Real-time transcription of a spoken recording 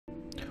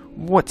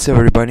What's up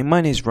everybody,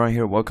 my name is Ron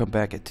here, welcome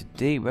back, and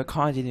today we're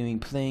continuing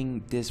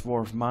playing this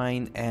War of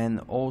Mine. And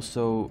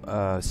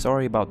also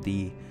sorry about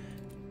the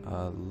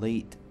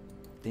late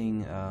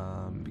thing,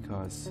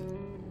 because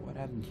what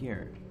happened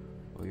here?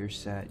 Well, you're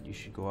sad, you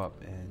should go up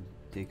and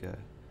take a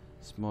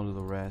small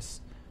little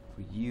rest.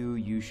 For you,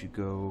 you should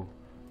go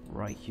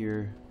right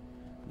here.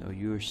 No,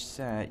 you're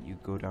sad, you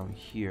go down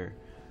here.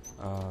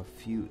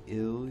 Feel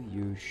ill,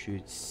 you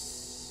should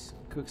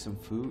cook some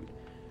food.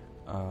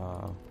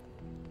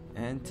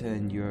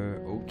 Anton,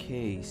 you're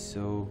okay,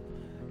 so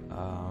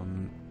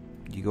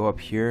you go up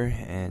here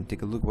and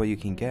take a look what you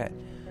can get.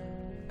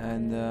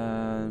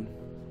 And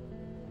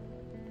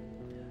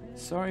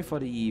sorry for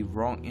the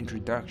wrong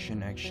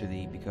introduction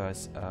actually,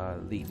 because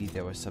lately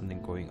there was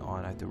something going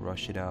on. I had to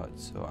rush it out,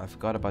 so I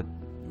forgot about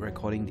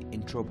recording the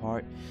intro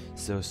part,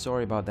 so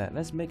sorry about that.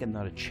 Let's make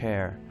another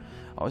chair.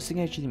 I was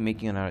thinking actually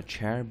making another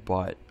chair,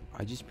 but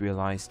I just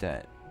realized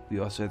that we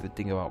also have to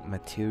think about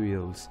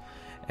materials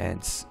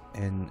and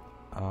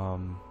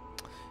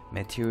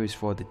materials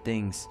for the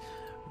things.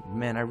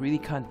 Man, I really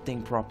can't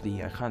think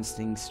properly. I can't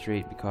think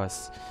straight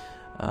because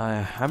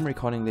I'm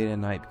recording late at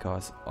night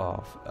because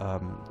of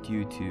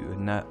due to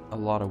not a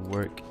lot of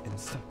work and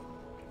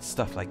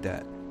stuff like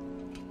that.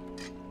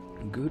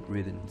 Good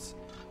riddance.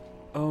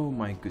 Oh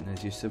my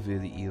goodness, you're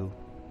severely ill.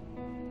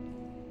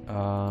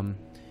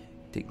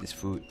 Take this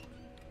food.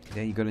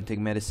 Then you're gonna take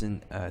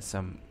medicine,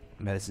 some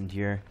medicine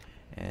here,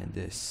 and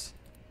this.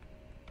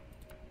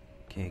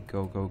 Okay,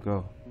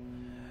 go.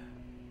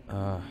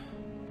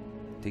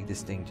 Take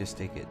this thing, just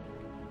take it.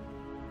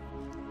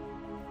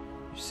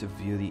 You're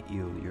severely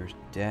ill, you're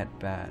that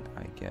bad,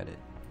 I get it.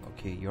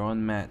 Okay, you're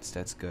on mats,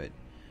 that's good.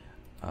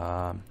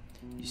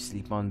 You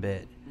sleep on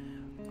bed.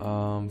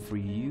 For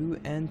you,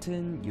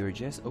 Anton, you're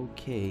just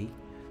okay.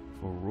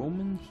 For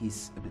Roman,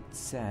 he's a bit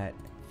sad.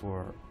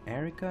 For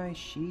Erica,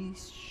 she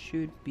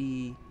should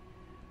be...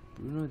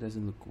 Bruno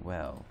doesn't look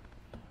well.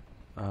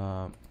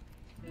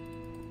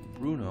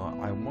 Bruno,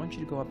 I want you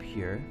to go up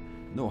here.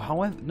 No,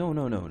 however,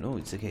 no,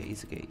 it's okay.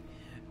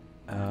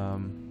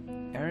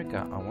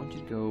 Erica, I want you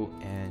to go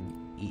and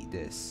eat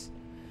this.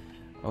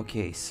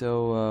 Okay,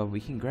 so we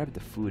can grab the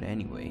food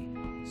anyway.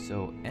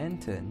 So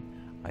Anton,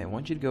 I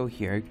want you to go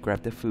here,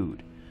 grab the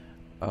food.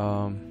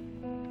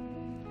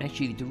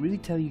 Actually, to really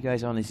tell you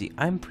guys honestly,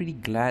 I'm pretty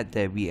glad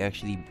that we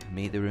actually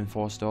made the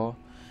reinforced door.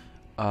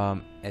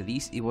 At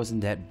least it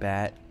wasn't that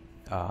bad.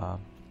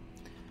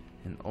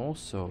 And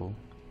also,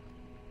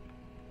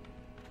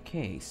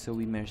 okay, so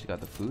we managed to get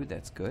the food,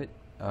 that's good.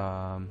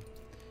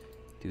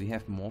 Do we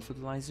have more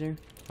fertilizer?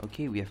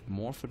 Okay, we have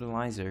more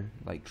fertilizer,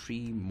 like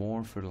 3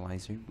 more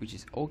fertilizer, which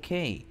is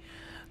okay.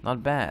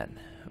 Not bad,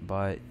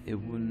 but it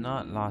will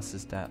not last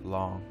us that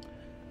long.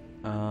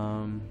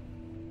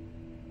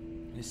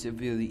 You're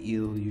severely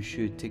ill, you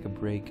should take a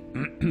break.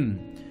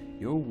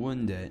 You're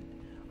wounded.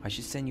 I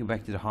should send you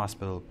back to the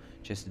hospital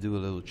just to do a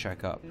little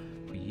checkup.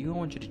 But you, I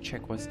want you to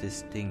check what's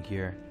this thing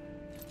here.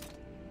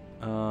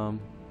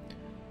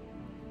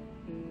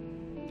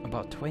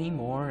 About 20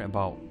 more,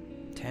 about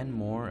 10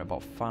 more,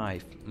 about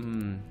 5.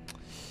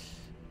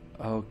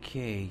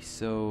 Okay,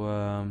 so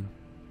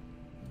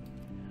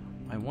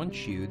I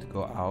want you to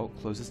go out,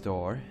 close this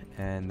door,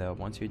 and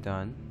once you're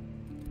done,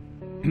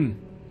 I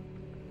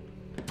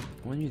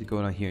want you to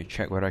go down here and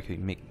check whether I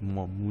can make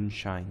more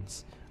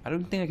moonshines. I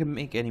don't think I can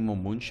make any more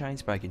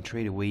moonshines, but I can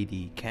trade away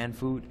the canned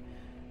food.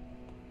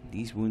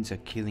 These wounds are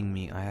killing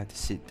me. I have to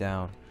sit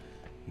down.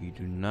 You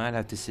do not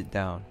have to sit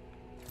down.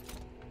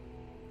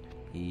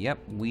 Yep,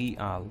 we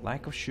are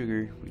lack of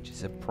sugar, which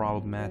is a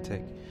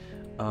problematic.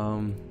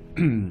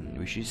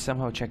 We should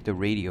somehow check the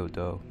radio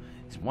though.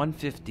 It's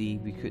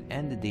 1:50. We could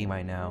end the day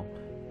by now,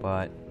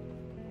 but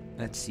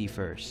let's see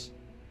first.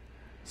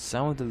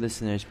 Some of the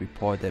listeners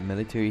report that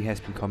military has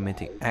been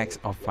committing acts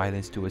of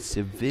violence towards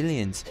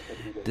civilians.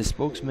 The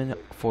spokesman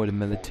for the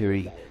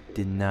military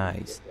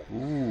denies.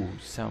 Ooh,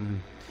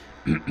 some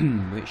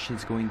wait,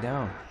 shit's going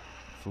down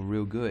for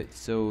real good.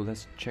 So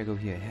let's check over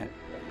here.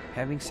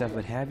 Having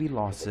suffered heavy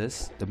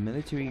losses, the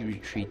military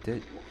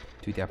retreated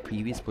to their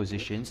previous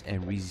positions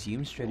and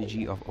resumed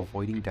strategy of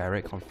avoiding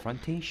direct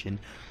confrontation.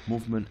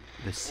 Movement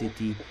the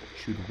city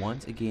should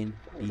once again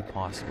be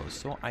possible.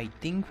 So I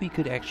think we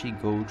could actually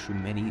go through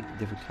many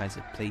different kinds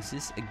of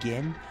places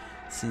again,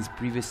 since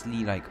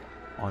previously, like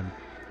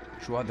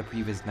throughout the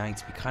previous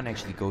nights, we can't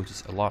actually go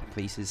to a lot of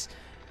places.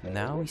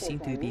 Now we seem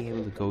to be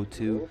able to go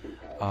to,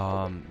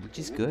 which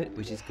is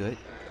good.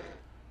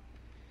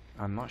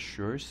 I'm not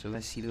sure, so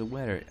let's see the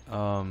weather.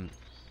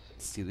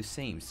 It's still the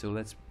same, so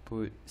let's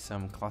put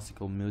some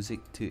classical music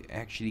to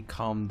actually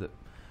calm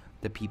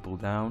the people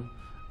down.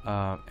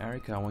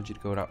 Erica, I want you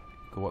to go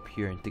up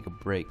here and take a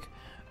break.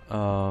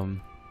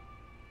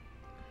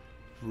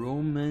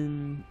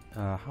 Roman,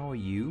 how are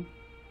you?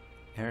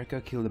 Erica,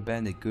 kill the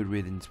bandit, good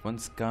riddance. One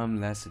scum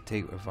less to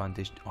take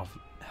advantage of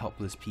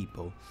helpless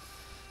people.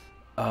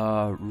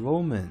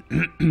 Roman.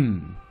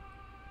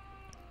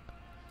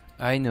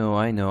 I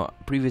know.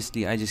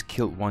 Previously, I just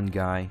killed one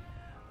guy.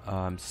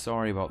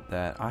 Sorry about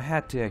that. I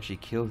had to actually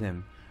kill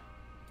him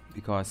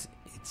because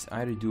It's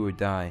either do or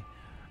die.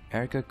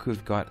 Erica could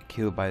have got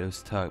killed by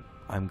those thugs.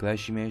 I'm glad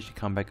she managed to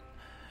come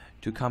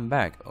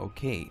back.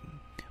 Okay.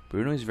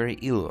 Bruno is very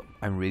ill.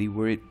 I'm really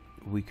worried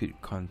we could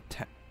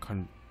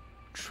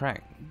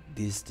contract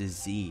this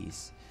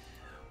disease.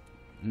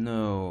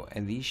 No,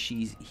 at least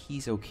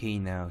he's okay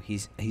now.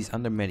 He's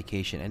under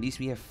medication. At least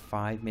we have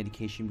 5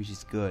 medication, which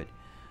is good.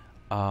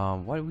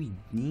 What we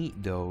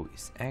need though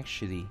is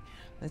actually,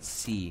 let's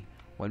see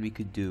what we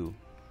could do.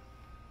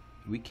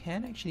 We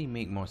can actually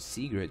make more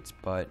cigarettes,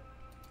 but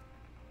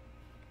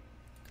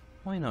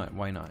why not?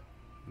 Why not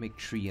make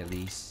 3 at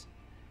least,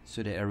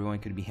 so that everyone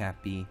could be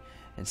happy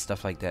and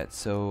stuff like that.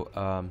 So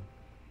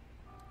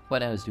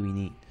what else do we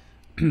need?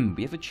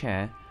 We have a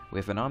chair, we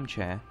have an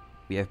armchair,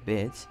 we have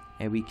beds,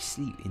 and we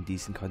sleep in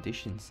decent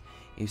conditions.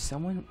 If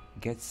someone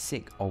gets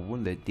sick or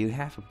wounded, they'll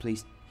have a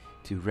place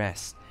to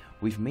rest.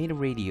 We've made a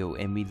radio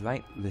and we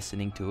like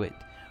listening to it.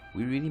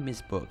 We really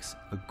miss books.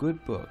 A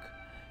good book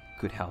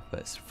could help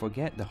us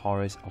forget the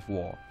horrors of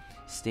war.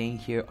 Staying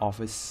here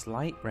offers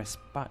slight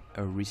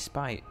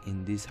respite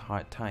in these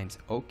hard times.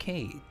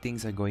 Okay,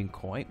 things are going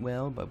quite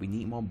well, but we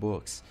need more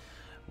books.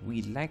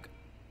 We lack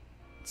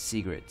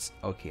cigarettes.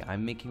 Okay,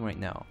 I'm making right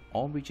now.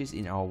 All breaches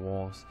in our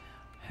walls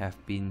have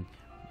been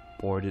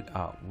boarded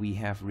up. We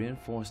have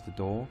reinforced the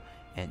door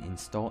and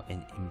installed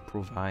an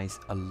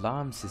improvised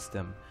alarm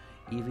system.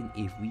 Even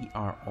if we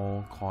are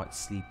all caught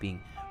sleeping,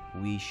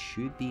 we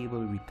should be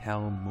able to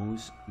repel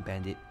most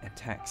bandit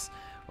attacks.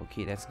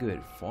 Okay, that's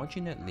good.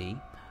 Fortunately,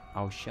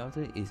 our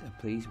shelter is a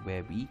place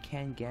where we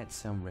can get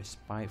some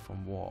respite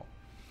from war.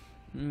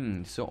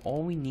 So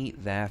all we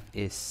need left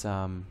is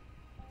some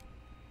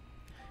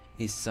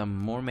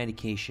more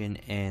medication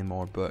and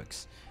more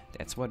books.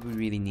 That's what we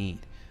really need.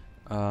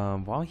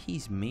 While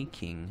he's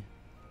making,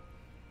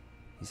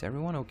 is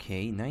everyone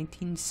okay?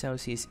 19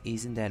 Celsius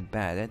isn't that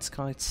bad. That's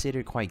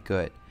considered quite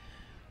good.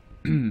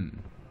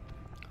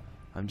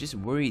 I'm just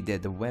worried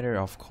that the weather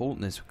of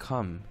coldness will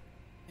come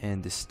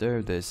and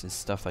disturb us and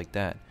stuff like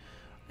that.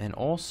 And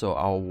also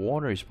our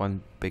water is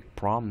one big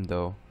problem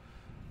though.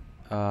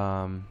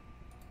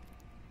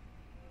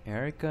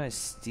 Erica is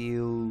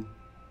still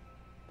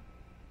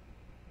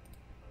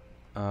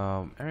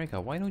Erica,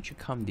 why don't you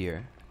come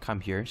dear?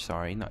 Come here,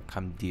 sorry, not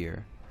come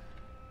dear.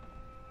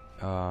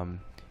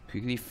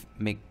 Quickly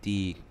make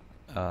the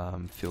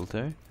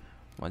filter.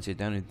 Once you're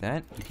done with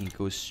that, you can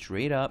go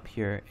straight up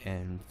here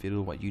and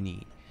fill what you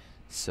need.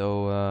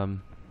 So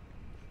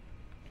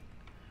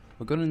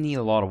we're gonna need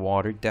a lot of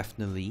water,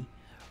 definitely.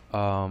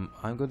 I'm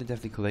gonna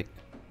definitely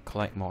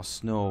collect more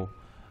snow.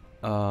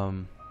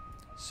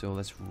 So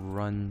let's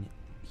run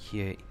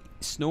here.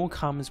 Snow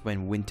comes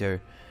when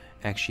winter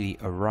actually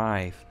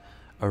arrives.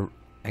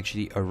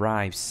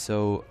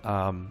 So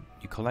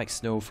you collect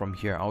snow from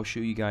here. I'll show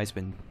you guys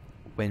when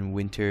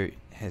winter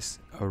has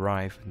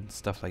arrived and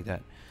stuff like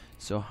that.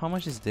 So how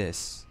much is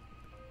this?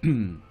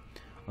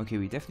 Okay,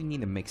 we definitely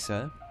need a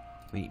mixer.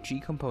 We need 3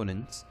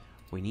 components.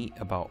 We need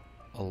about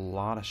a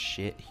lot of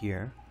shit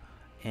here,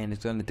 and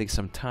it's gonna take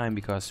some time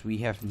because we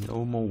have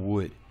no more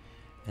wood.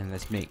 And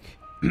let's make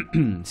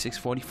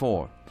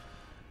 644,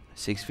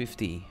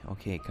 650.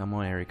 Okay, come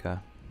on,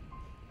 Erica.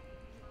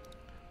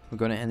 We're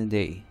gonna end the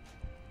day.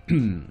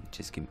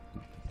 Just give me,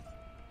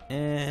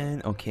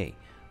 and okay,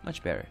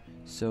 much better.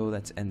 So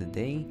let's end the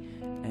day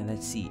and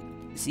let's see.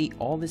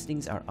 All these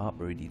things are up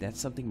already. That's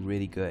something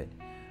really good.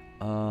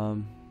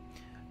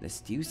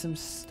 Let's do some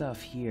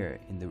stuff here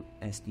in the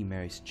SD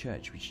Mary's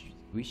Church,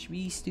 which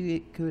we still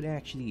could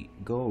actually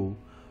go.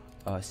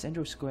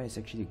 Central Square is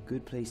actually a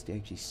good place to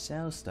actually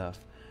sell stuff.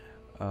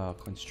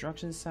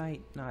 Construction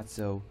site, not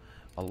so.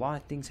 A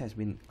lot of things has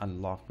been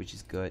unlocked, which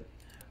is good.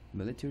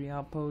 Military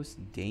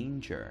outpost,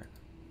 danger.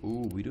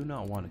 Ooh, we do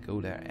not want to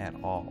go there at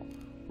all.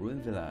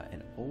 Ruined villa,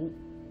 an old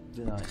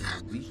villa in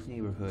a rich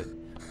neighborhood.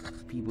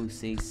 People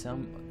say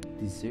some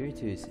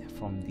deserters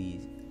from the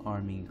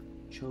army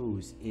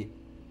chose it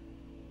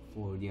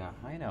for their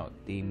hideout.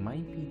 They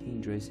might be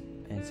dangerous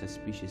and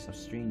suspicious of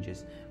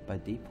strangers,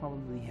 but they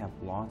probably have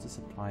lots of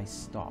supplies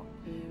stocked,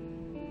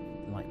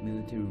 like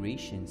military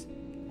rations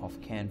of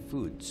canned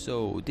food.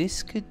 So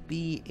this could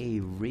be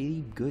a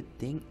really good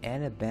thing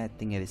and a bad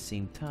thing at the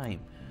same time.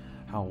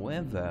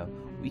 However,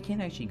 we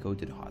can actually go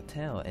to the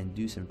hotel and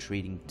do some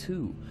trading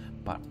too.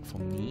 But for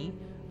me,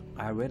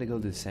 I'd rather go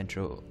to the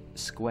Central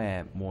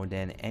Square more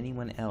than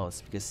anyone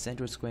else, because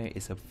Central Square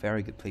is a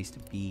very good place to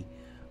be.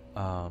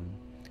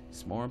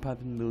 Small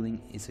apartment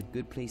building is a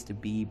good place to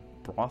be.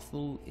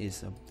 Brothel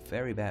is a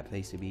very bad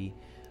place to be.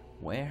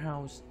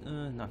 Warehouse,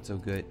 not so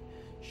good.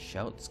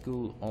 Shout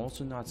School,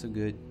 also not so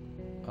good.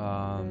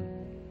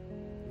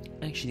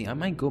 Actually, I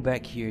might go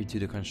back here to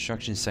the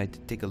construction site to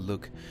take a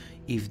look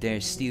if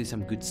there's still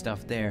some good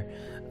stuff there.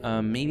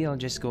 Maybe I'll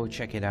just go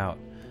check it out.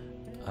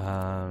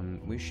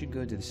 We should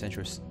go to the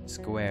Central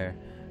Square.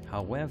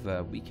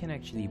 However, we can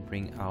actually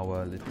bring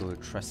our little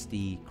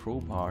trusty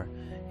crowbar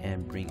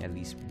and bring at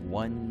least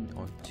 1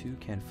 or 2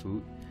 canned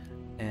food,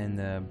 and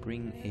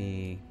bring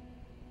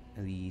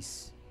at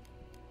least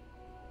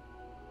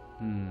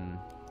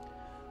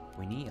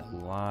we need a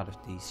lot of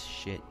this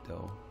shit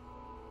though.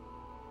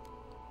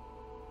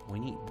 We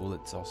need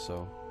bullets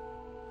also.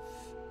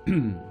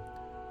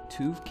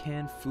 2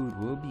 canned food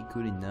will be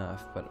good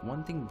enough, but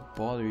one thing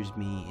bothers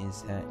me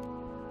is that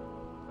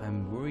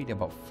I'm worried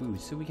about food,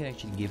 so we can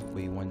actually give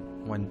away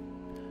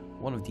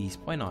one of these.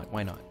 Why not?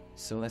 Why not?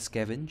 So let's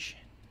scavenge.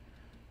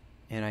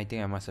 And I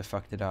think I must have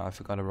fucked it up. I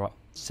forgot about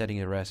setting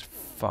the rest.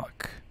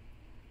 Fuck.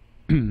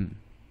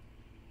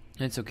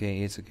 It's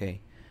okay, it's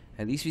okay.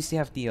 At least we still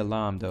have the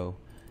alarm though.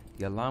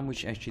 The alarm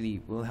which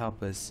actually will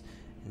help us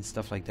and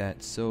stuff like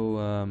that.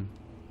 So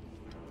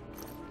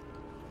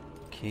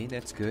okay,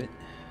 that's good.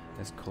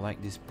 Let's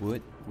collect this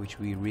wood, which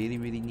we really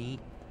need.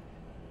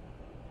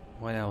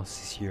 What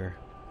else is here?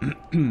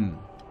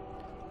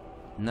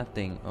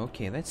 Nothing.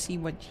 Okay, let's see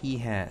what he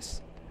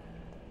has.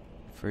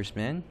 First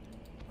man,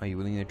 are you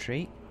willing to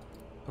trade?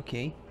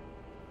 Okay.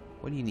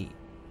 What do you need?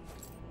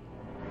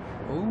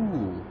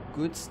 Oh,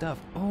 good stuff.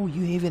 Oh,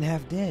 you even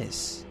have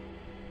this.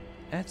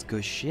 That's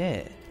good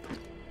shit.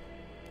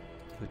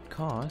 Good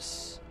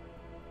costs.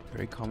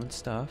 Very common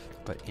stuff,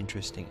 but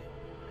interesting.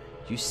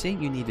 You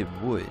said you needed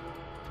wood.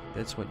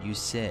 That's what you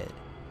said.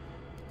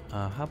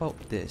 How about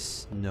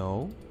this?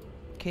 No.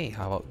 Okay,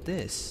 how about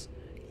this?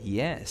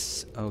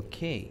 Yes.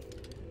 Okay.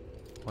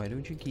 Why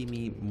don't you give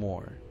me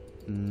more?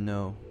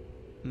 No.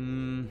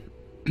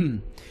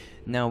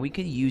 Now we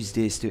could use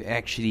this to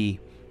actually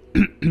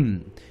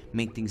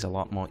make things a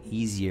lot more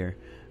easier,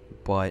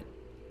 but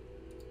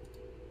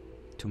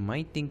to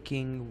my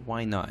thinking,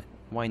 why not?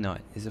 Why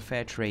not? It's a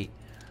fair trade.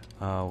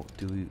 We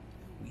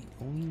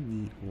only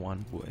need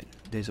 1 wood.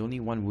 There's only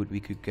 1 wood we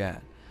could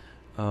get.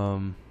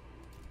 I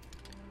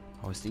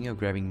was thinking of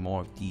grabbing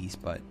more of these,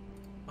 but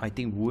I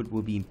think wood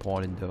will be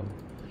important though.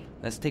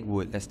 Let's take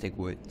wood. Let's take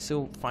wood.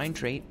 So fine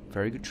trade,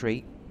 very good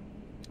trade.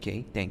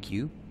 Okay, thank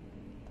you.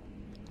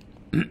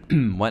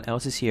 What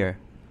else is here?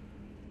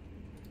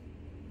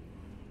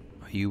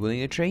 Are you willing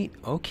to trade?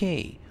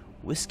 Okay.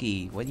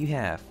 Whiskey, what do you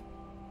have?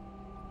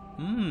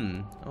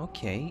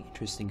 Okay,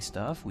 interesting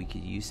stuff. We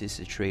could use this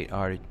to trade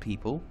other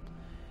people.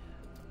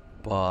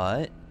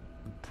 But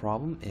the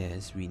problem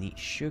is we need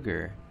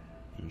sugar.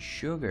 And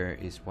sugar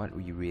is what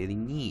we really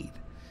need.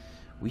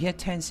 We had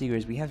 10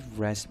 cigarettes, we have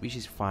rest, which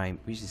is fine,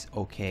 which is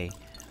okay.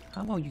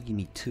 How about you give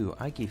me 2?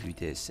 I give you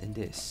this and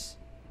this.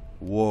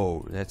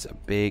 Whoa, that's a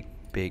big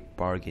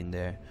bargain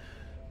there.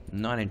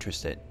 Not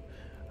interested.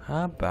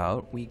 How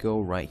about we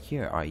go right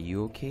here? Are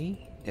you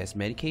okay? There's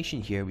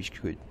medication here which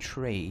could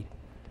trade.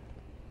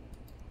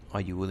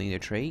 Are you willing to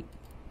trade?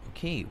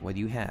 Okay, what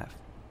do you have?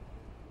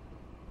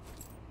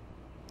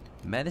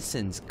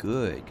 Medicine's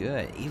good.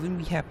 Even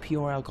we have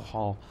pure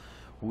alcohol.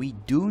 We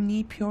do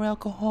need pure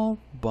alcohol,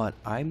 but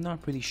I'm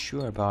not really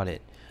sure about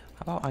it.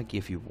 How about I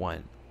give you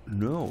 1?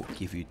 No,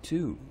 give you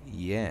 2.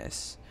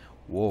 Yes.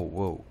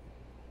 Whoa.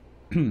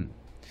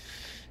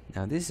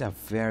 Now this is a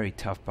very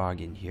tough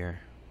bargain here.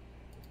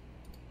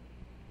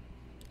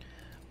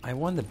 I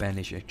want the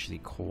bandage actually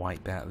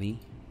quite badly,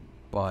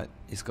 but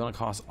it's gonna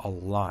cost a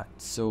lot,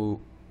 so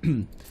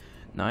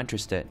not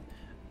interested.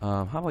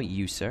 How about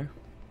you, sir?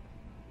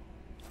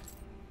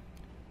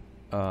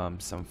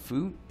 Some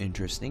food,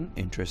 interesting.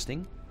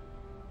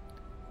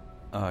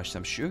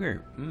 Some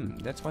sugar,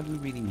 that's what we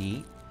really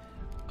need.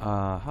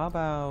 How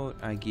about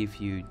I give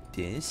you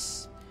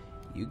this?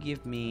 You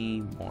give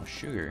me more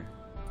sugar.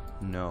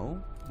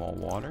 No, more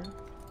water.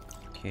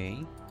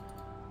 Okay.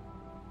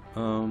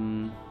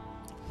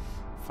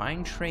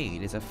 Fine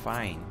trade is a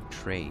fine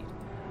trade.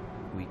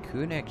 We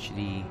could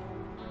actually.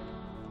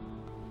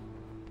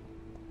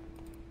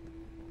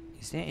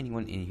 Is there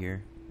anyone in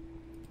here?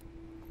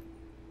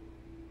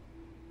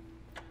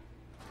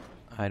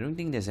 I don't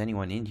think there's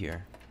anyone in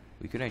here.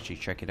 We could actually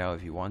check it out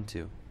if you want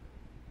to.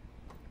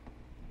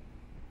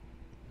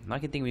 I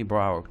can think we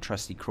brought our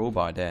trusty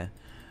crowbar there.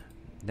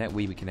 That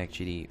way we can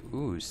actually...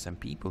 Ooh, some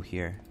people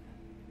here.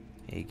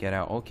 Hey, get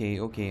out. Okay,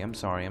 I'm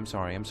sorry.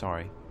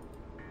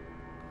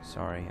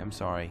 Sorry.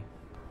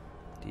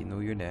 Didn't know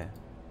you're there.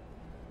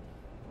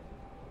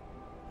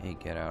 Hey,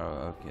 get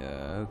out.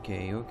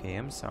 Okay,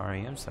 I'm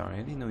sorry. I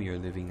didn't know you were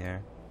living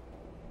there.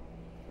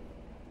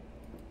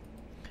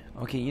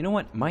 Okay, you know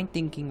what? My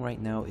thinking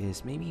right now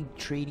is maybe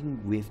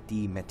trading with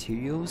the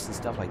materials and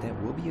stuff like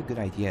that will be a good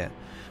idea.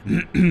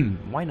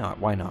 Why not?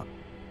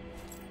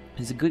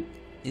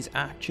 It's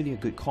actually a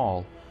good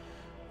call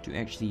to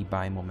actually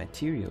buy more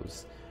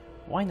materials.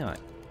 Why not?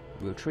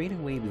 We'll trade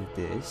away with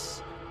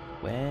this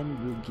when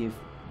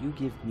you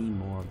give me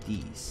more of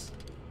these.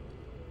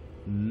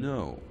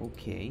 No,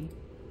 okay.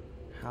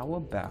 How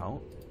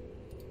about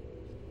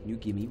you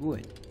give me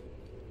wood?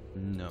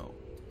 No.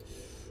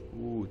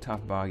 Ooh,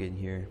 tough bargain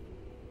here.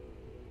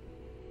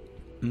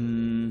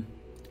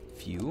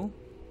 Fuel?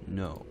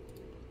 No.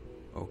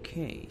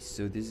 Okay,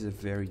 so this is a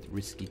very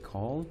risky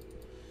call.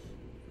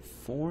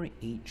 4,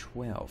 8,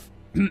 12.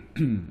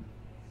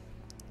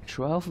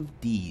 12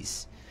 of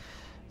these.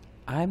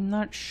 I'm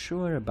not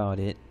sure about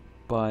it,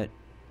 but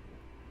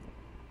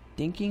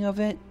thinking of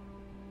it,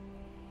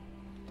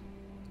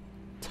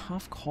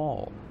 tough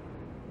call.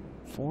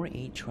 4,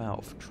 8,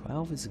 12.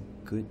 12 is a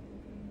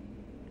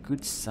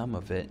good sum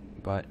of it,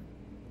 but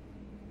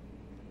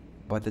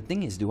But the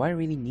thing is, do I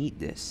really need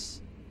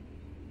this?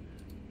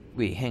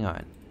 Wait, hang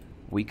on.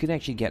 We could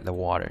actually get the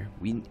water.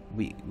 We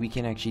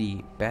can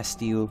actually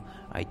Bastille.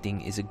 I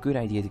think is a good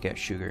idea to get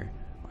sugar.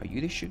 Are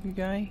you the sugar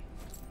guy?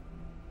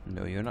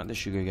 No, you're not the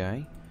sugar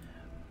guy.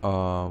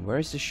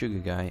 Where's the sugar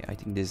guy? I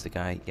think this is the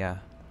guy. Yeah.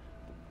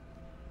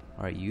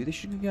 Are you the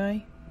sugar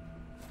guy?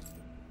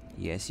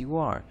 Yes, you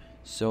are.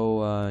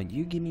 So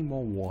you give me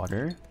more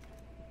water.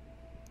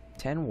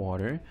 10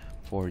 water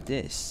for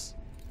this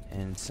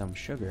and some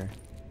sugar.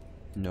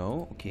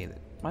 No, okay.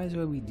 Might as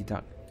well we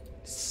deduct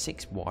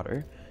 6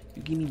 water.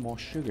 You give me more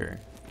sugar.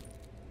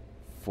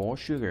 4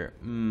 sugar.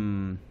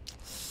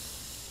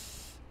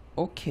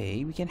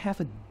 Okay, we can have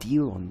a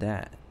deal on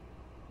that.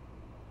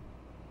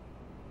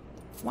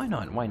 Why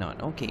not? Why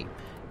not? Okay.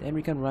 Then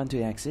we can run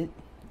to exit,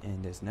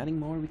 and there's nothing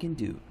more we can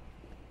do.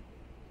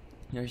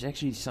 There's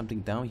actually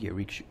something down here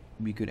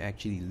we could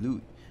actually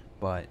loot,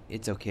 but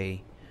it's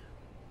okay.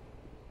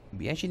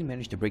 We actually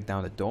managed to break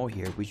down the door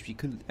here, which we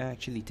could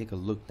actually take a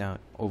look down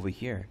over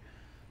here.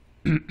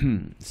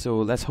 So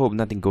let's hope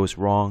nothing goes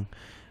wrong.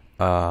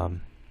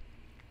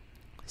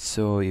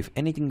 So if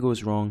anything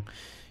goes wrong,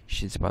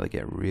 shit's about to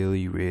get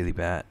really, really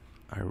bad.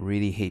 I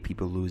really hate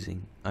people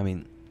losing. I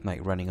mean,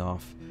 like running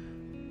off.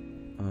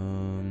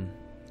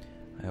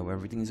 I hope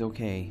everything is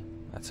okay.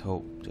 Let's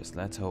hope. Just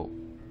let's hope.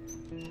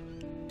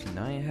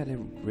 Tonight I had a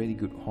really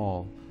good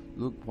haul.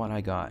 Look what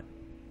I got.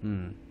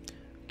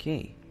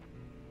 Okay.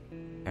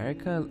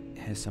 Erica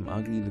has some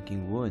ugly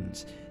looking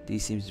wounds.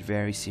 This seems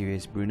very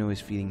serious. Bruno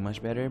is feeling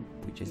much better.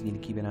 We just need to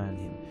keep an eye on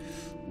him.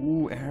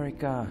 Ooh,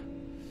 Erica.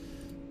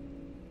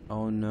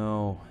 Oh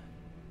no.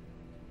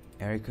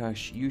 Erica,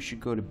 you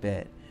should go to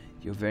bed.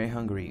 You're very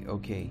hungry.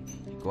 Okay,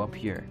 you go up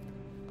here.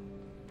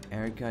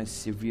 Erica is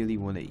severely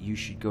wounded. You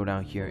should go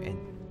down here and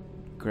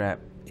grab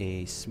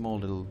a small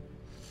little...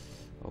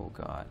 Oh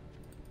god.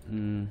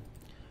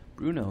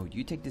 Bruno,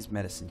 you take this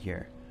medicine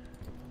here.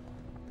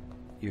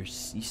 You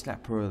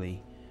slept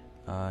poorly,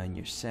 and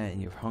you're sad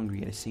and you're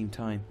hungry at the same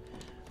time.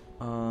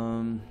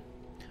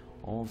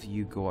 All of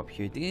you go up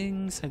here.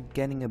 Things are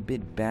getting a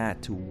bit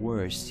bad to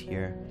worse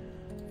here.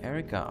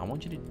 Erica, I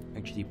want you to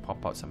actually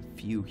pop out some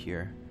fuel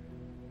here.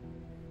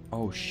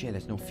 Oh shit,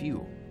 there's no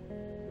fuel.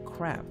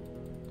 Crap.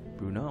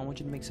 Bruno, I want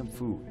you to make some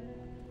food.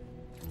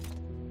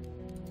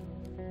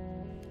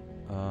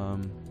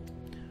 I'm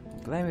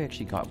glad we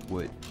actually got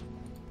wood.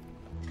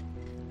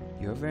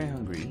 You're very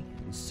hungry,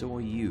 and so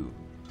are you.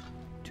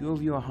 2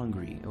 of you are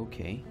hungry,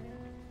 okay.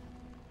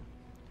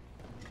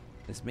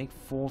 Let's make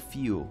 4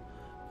 fuel.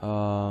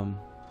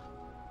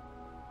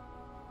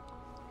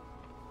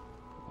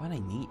 What I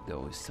need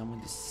though is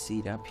someone to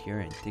sit up here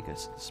and take a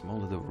small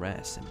little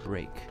rest and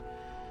break.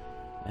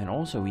 And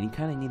also we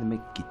kind of need to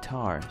make a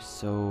guitar.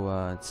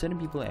 So certain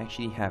people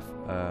actually have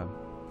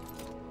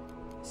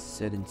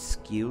certain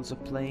skills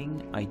of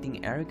playing. I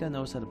think Erica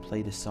knows how to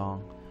play the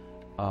song.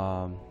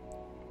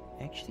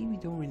 Actually we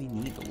don't really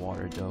need the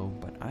water though,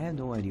 but I have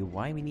no idea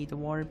why we need the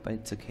water, but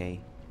it's okay.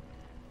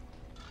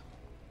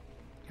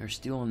 You're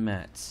still on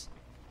mats.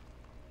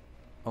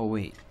 Oh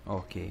wait,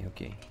 okay.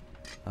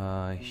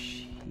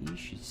 He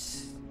should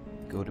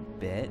go to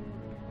bed.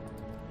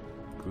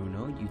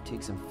 Bruno, you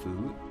take some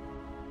food.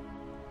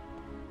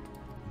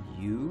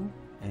 You,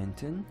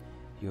 Anton,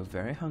 you're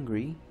very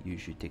hungry. You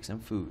should take some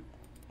food.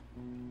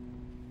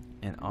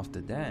 And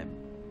after that,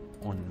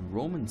 on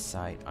Roman's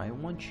side, I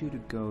want you to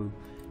go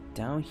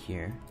down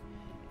here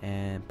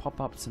and pop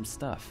up some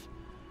stuff.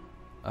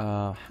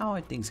 How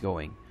are things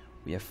going?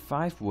 We have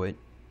 5 wood.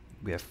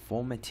 We have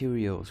 4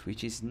 materials,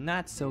 which is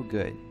not so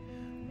good.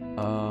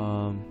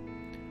 How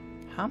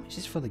much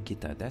is for the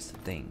guitar? That's the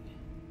thing.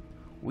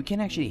 We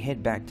can actually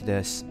head back to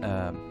this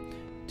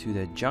to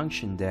the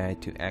junction there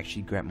to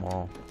actually grab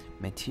more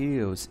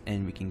materials,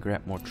 and we can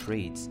grab more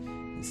trades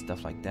and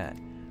stuff like that.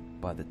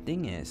 But the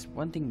thing is,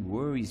 one thing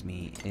worries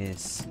me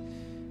is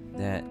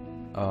that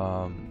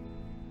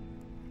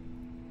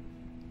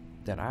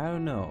that I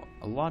don't know,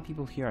 a lot of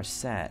people here are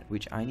sad,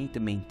 which I need to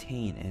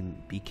maintain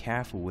and be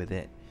careful with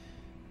it.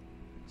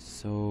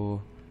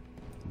 So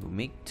we'll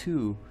make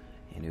 2,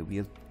 and it'll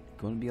be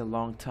going to be a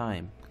long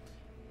time.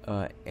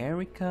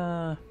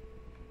 Erica,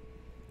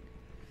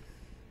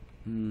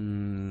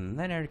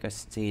 let Erica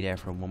stay there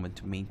for a moment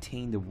to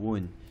maintain the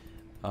wound.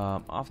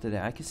 After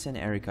that, I can send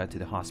Erica to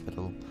the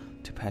hospital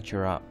to patch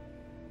her up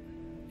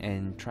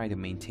and try to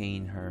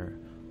maintain her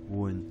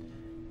wound,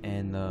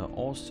 and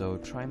also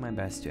try my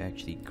best to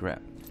actually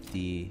grab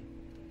the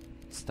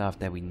stuff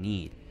that we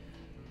need.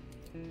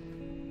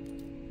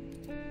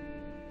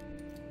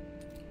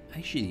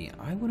 Actually,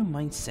 I wouldn't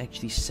mind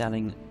actually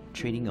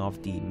trading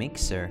off the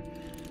mixer,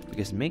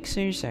 because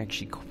mixer is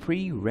actually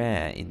pretty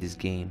rare in this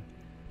game.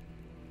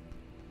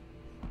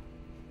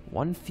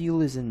 1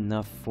 fuel is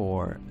enough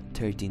for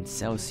 13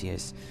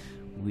 Celsius.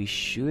 We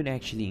should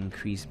actually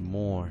increase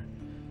more.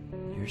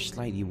 You're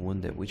slightly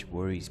wounded, which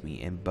worries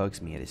me and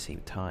bugs me at the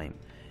same time.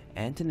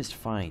 Anton is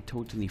fine,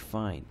 totally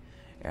fine.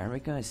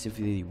 Erica is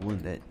severely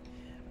wounded.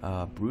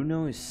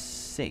 Bruno is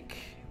sick,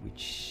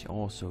 which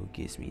also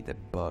gives me the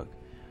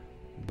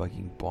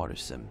bugging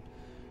bothersome.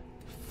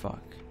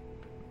 Fuck.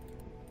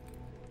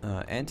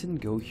 Anton,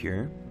 go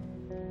here.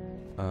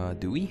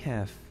 Do we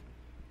have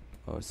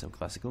some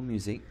classical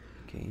music?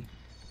 Okay.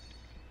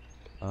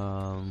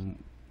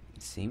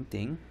 Same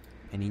thing.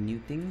 Any new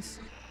things?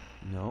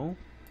 No.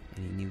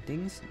 Any new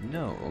things?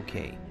 No.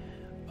 Okay.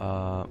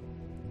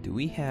 Do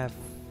we have?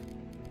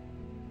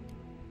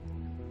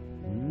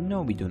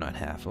 No, we do not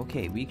have.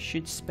 Okay, we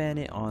should spend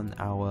it on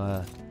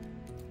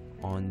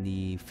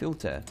the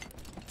filter.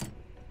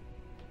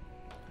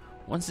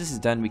 Once this is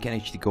done, we can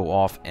actually go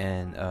off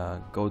and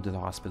go to the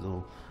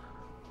hospital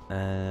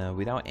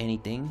without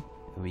anything.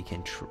 We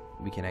can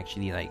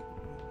actually like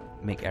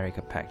make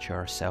Erica patch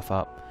herself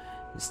up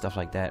and stuff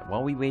like that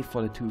while we wait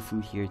for the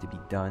tofu here to be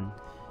done.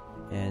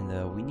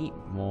 And we need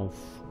more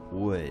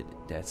wood.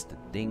 That's the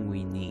thing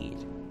we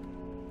need.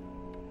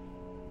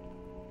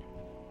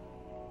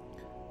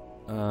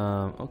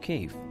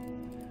 Okay.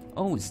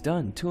 Oh, it's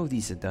done. 2 of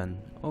these are done.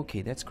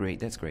 Okay, that's great.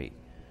 That's great.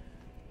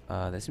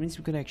 That means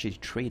we can actually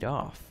trade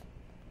off.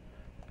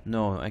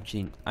 No,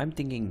 actually, I'm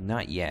thinking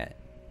not yet.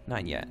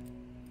 Not yet.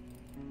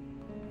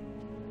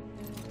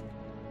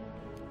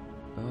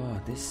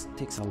 Oh, this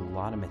takes a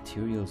lot of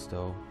materials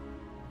though.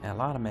 And a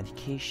lot of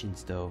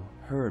medications though.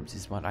 Herbs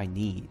is what I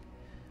need.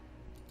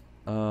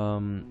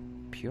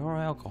 Pure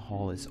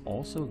alcohol is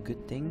also a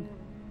good thing.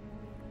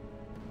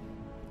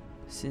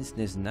 Since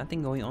there's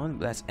nothing going on,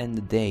 let's end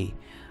the day.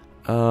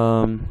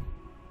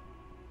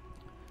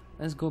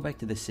 Let's go back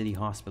to the city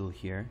hospital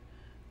here.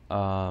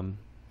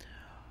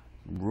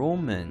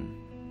 Roman.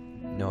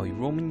 No,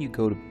 Roman, you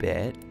go to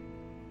bed.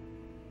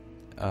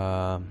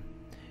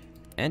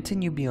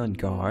 Anton, you be on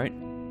guard.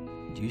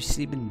 You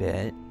sleep in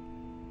bed.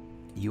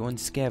 You on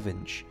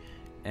scavenge.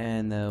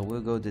 And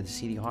we'll go to the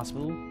city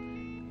hospital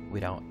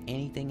without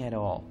anything at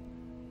all.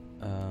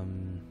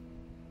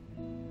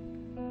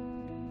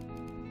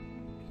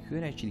 We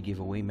could actually give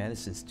away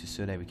medicines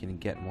so that we can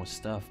get more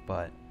stuff,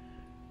 but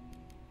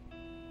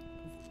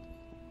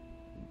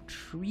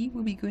 3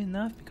 will be good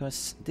enough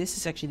because this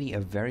is actually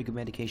a very good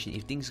medication.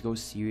 If things go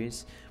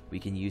serious, we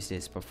can use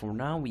this, but for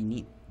now we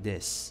need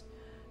this.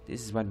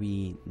 This is what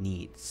we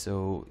need.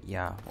 So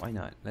yeah, why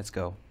not? Let's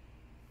go.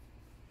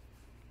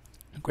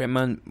 Grab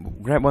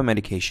one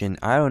medication.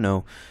 I don't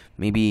know.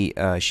 Maybe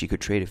she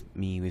could trade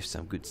me with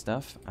some good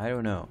stuff. I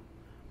don't know.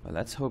 But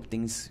let's hope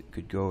things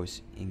could go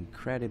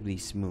incredibly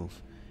smooth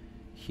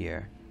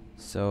here.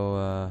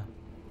 So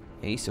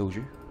hey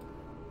soldier.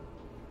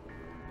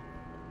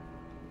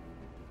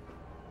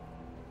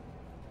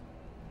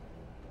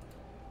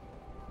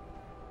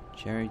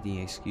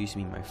 Charity, excuse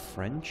me, my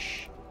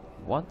French.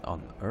 What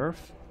on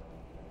earth?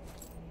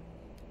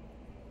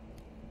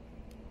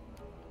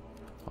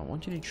 I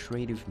want you to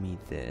trade with me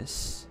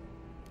this.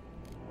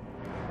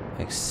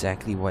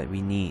 Exactly what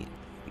we need.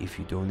 If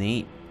you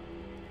donate,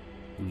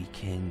 we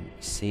can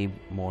save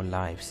more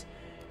lives.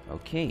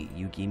 Okay,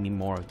 you give me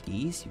more of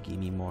these, you give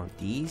me more of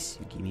these,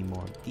 you give me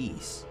more of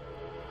these.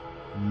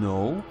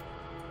 No?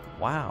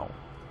 Wow.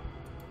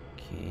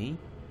 Okay.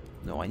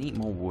 No, I need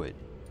more wood.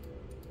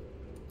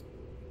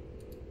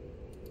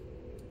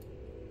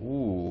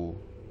 Ooh.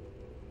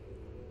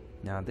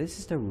 Now this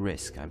is the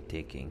risk I'm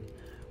taking.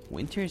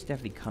 Winter is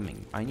definitely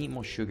coming. I need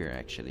more sugar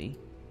actually.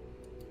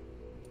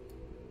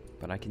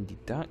 But I can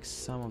deduct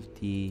some of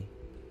the...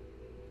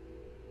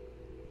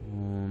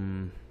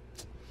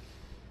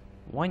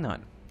 why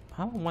not?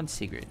 How about 1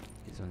 cigarette?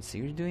 Does 1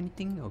 cigarette do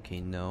anything? Okay,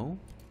 no.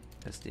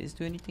 Does this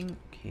do anything?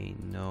 Okay,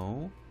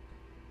 no.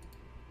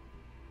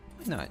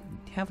 Why not?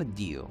 Have a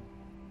deal.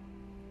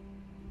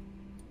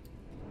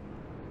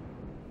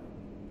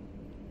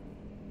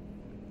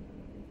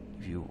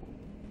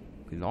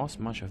 If we lost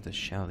much of the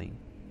shelling,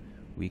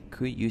 we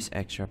could use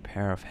extra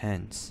pair of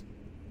hands.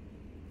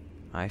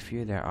 I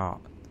fear there are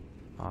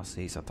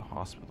stays of the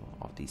hospital,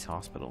 of this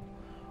hospital.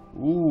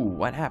 Ooh,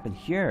 what happened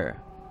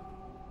here?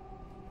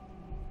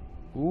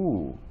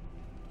 Ooh.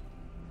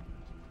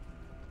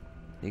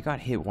 They got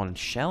hit 1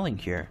 shelling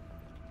here.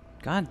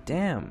 God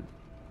damn.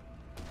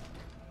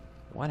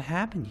 What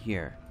happened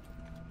here?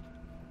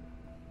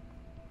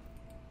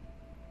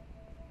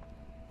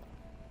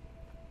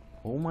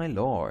 Oh my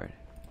lord.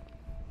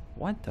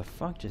 What the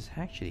fuck just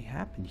actually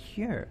happened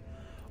here?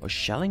 A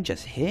shelling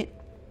just hit?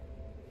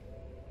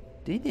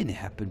 They didn't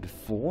happen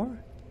before?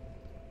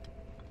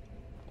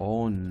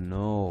 Oh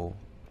no.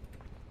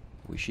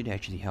 We should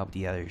actually help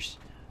the others.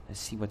 Let's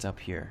see what's up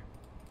here.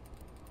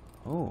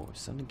 Oh,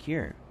 something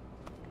here.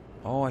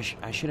 Oh,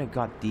 I should have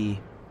got the...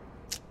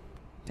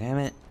 Damn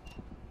it.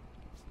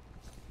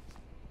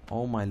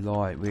 Oh my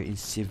lord, we're in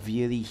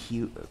severely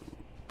healed.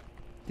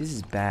 This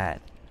is bad.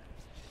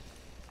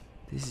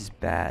 This is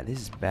bad. This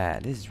is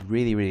bad. This is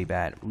really, really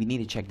bad. We need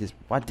to check this.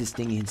 What this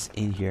thing is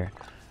in here.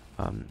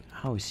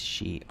 How is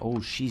she? Oh,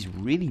 she's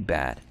really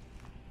bad.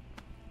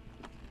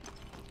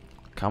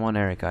 Come on,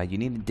 Erica. You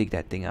need to dig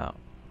that thing out.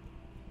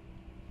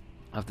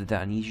 After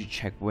that, I need you to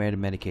check where the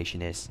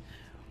medication is.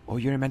 Oh,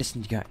 you're a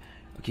medicine guy.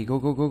 Okay, go,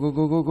 go, go, go,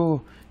 go, go,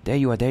 go. There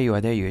you are, there you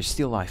are, there you are. You're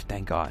still alive.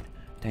 Thank God.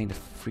 Thank the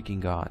freaking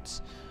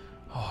gods.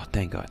 Oh,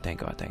 thank God, thank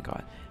God, thank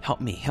God.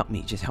 Help me,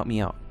 just help me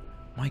out.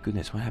 My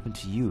goodness, what happened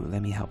to you?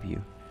 Let me help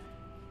you.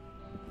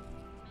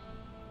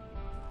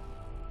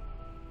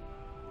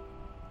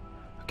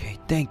 Okay,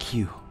 thank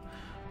you.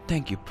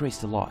 Thank you, praise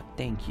the Lord,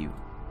 thank you.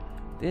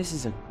 This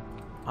is a...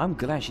 I'm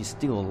glad she's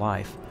still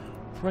alive.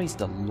 Praise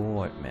the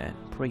Lord, man.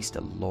 Praise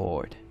the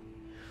Lord.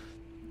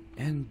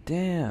 And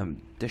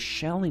damn, the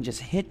shelling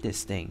just hit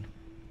this thing.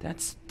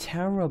 That's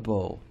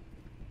terrible.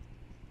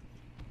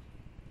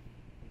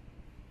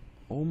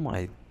 Oh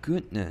my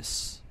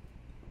goodness.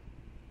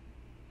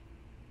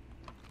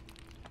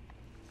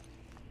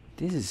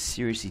 This is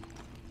seriously...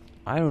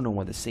 I don't know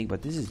what to say,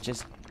 but this is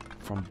just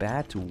from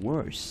bad to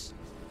worse.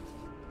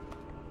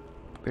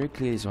 Better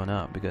clear this one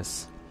up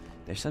because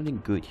there's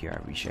something good here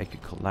I wish I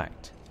could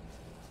collect.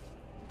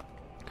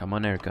 Come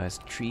on, Erica. It's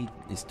 30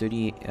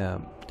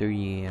 a.m.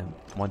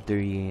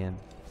 1:30 a.m.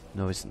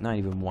 No, it's not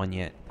even 1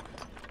 yet.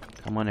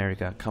 Come on,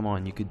 Erica. Come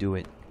on, you could do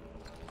it.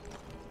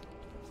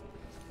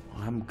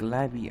 I'm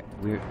glad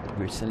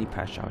we're suddenly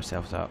patched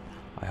ourselves up.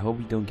 I hope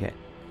we don't get...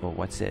 Oh,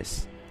 what's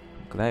this?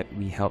 I'm glad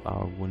we helped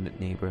our wounded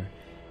neighbor.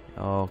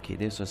 Okay,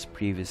 this was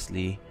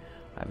previously...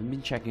 I haven't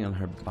been checking on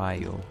her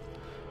bio.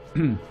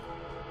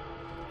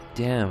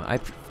 Damn,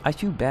 I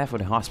feel bad for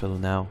the hospital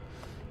now.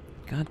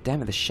 God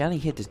damn it, the shelling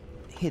hit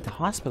the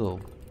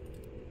hospital.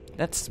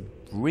 That's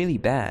really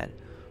bad.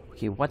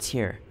 Okay, what's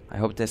here? I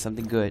hope there's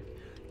something good.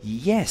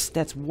 Yes,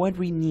 that's what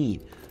we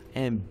need.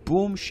 And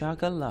boom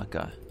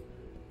shakalaka.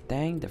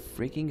 Thank the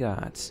freaking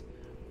gods.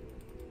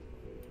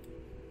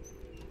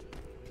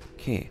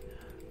 Okay.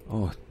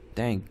 Oh,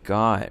 thank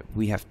God.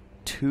 We have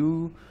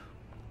 2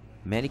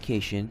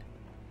 medication.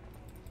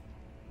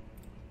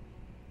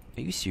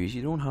 Are you serious?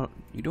 You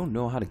don't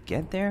know how to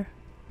get there? Are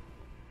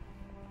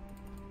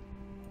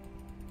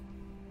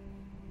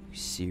you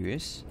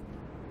serious?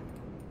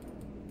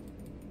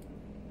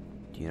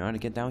 Do you know how to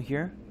get down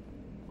here?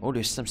 Oh,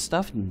 there's some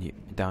stuff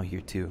down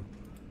here too.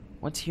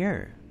 What's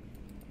here?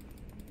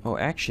 Oh,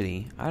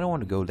 actually, I don't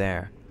want to go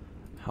there.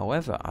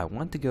 However, I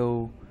want to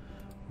go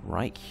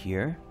right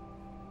here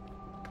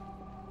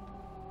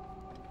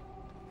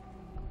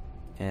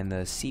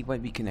and see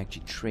what we can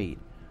actually trade.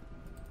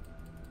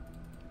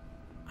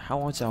 How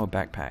was our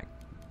backpack?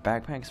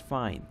 Backpack's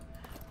fine.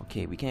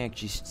 Okay, we can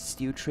actually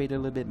still trade a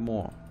little bit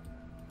more.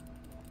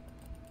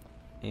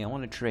 Hey, I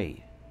want to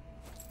trade.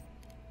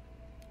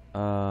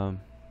 Oh,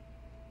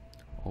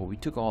 we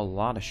took a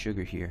lot of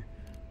sugar here.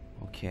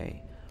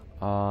 Okay.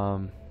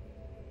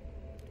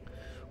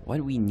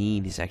 What we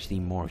need is actually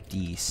more of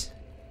these.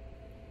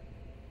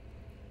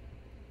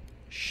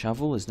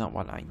 Shovel is not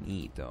what I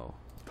need though.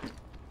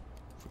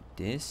 For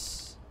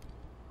this.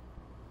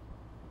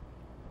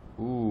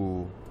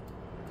 Ooh.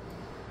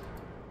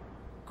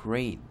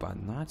 Great,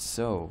 but not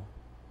so.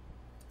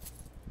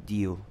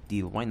 Deal.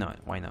 Why not?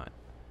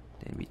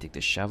 Then we take the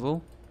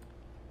shovel.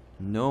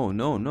 No.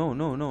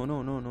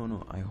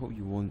 I hope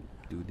you won't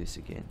do this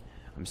again.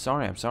 I'm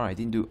sorry. I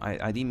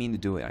didn't mean to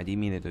do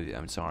it.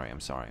 I'm sorry.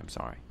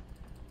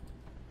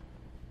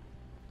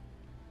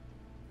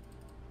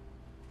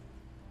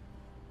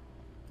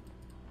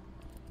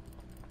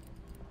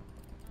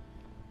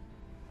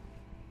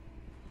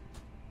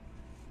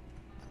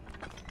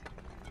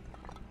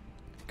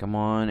 Come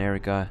on,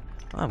 Erica.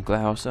 I'm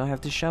glad I also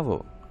have the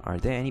shovel. Are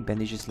there any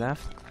bandages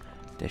left?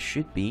 There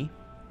should be.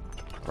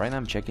 Right now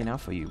I'm checking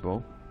out for you,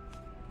 bro.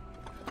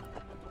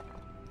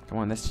 Come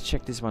on, let's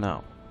check this one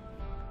out.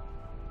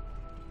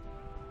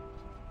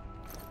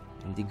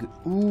 Anything good?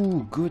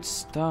 Ooh, good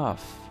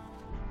stuff.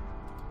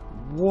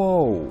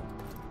 Whoa.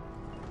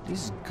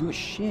 This is good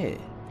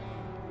shit.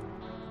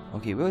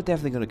 Okay, we're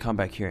definitely gonna come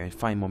back here and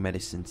find more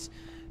medicines.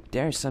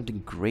 There's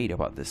something great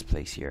about this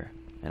place here.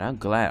 And I'm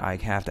glad I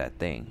have that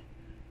thing.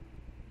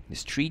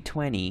 It's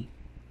 320.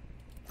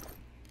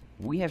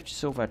 We have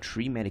so far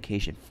 4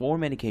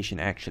 medication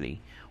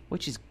actually,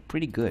 which is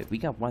pretty good. We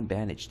got 1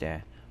 bandage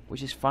there,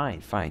 which is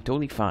fine,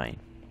 totally fine.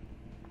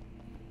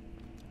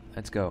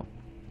 Let's go.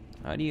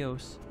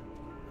 Adios.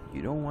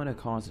 You don't want to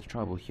cause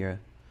trouble here.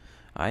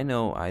 I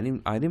know. I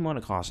didn't want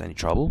to cause any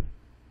trouble.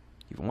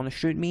 If you want to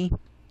shoot me,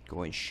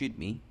 go and shoot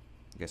me,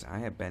 because I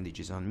have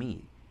bandages on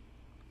me.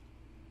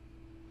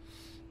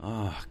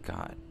 Oh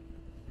God.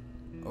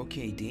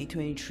 Okay, day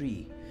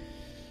 23.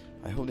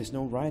 I hope there's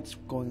no riots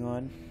going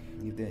on.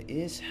 If there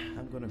is,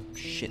 I'm gonna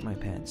shit my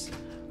pants.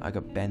 I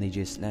got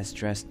bandages. Let's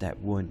dress that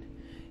wound.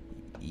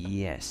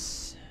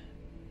 Yes.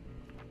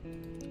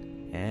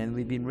 And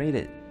we've been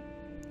raided.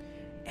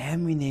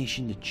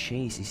 Ammunition to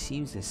chase. It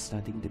seems they're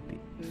starting to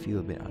feel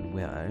a bit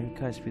unwell.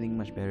 Erica is feeling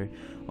much better.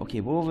 Okay,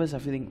 both of us are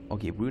feeling...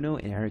 Okay, Bruno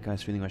and Erica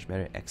is feeling much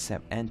better,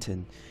 except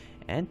Anton.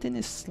 Anton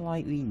is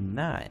slightly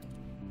not.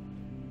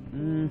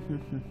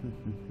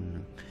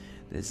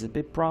 This is a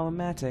bit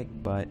problematic,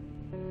 but...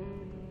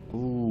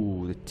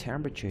 Ooh, the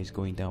temperature is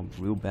going down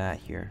real bad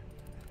here.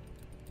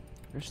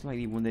 You're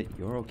slightly wounded.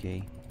 You're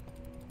okay.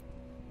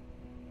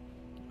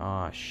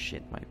 Ah,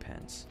 shit, my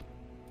pants.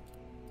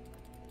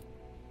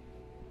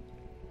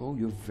 Oh,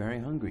 you're very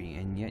hungry,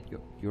 and yet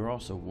you're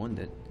also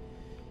wounded.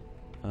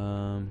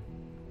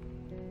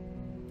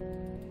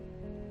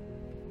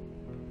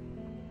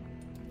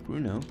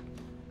 Bruno,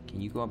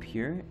 can you go up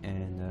here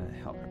and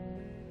help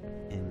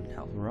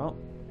her out?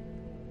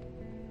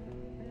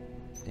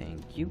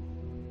 Thank you.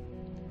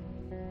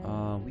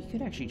 We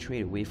could actually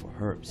trade away for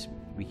herbs.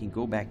 We can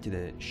go back to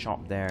the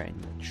shop there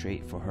and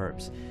trade for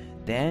herbs.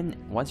 Then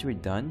once we're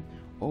done,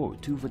 oh,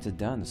 2 foods are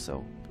done.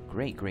 So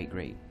great,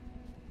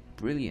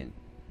 brilliant.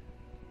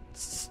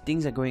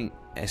 Things are going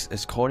as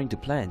according to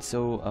plan.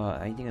 So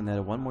I think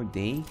another 1 more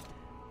day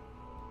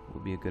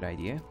would be a good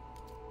idea.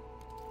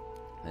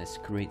 Let's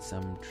create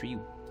some tree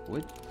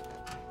wood.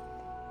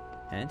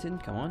 Anton,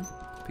 come on,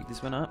 pick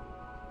this one up.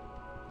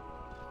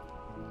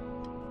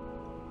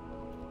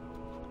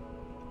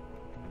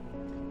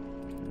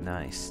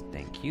 Nice,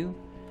 thank you.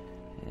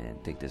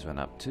 And take this one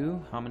up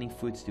too. How many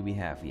foods do we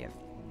have? We have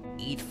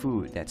 8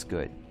 food. That's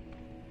good.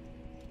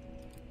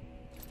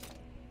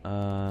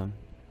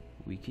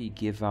 We could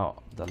give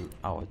out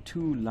our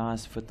 2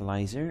 last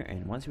fertilizer,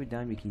 and once we're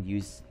done, we can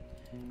use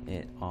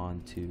it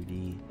onto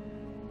the.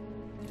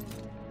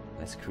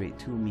 Let's create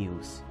 2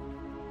 meals.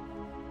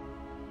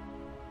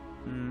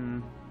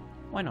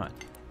 Why not?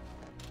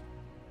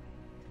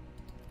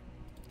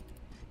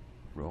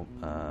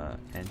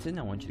 Anton,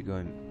 I want you to go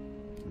and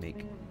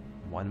make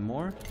 1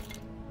 more,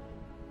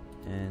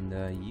 and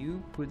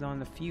you put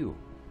on a few,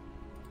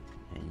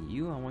 and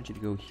you, I want you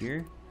to go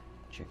here,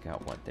 check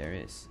out what there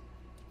is.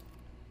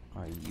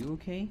 Are you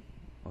okay?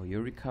 Oh,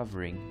 you're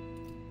recovering.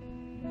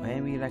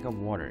 And we lack of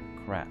water.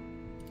 Crap.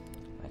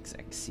 Let's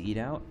exceed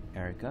out.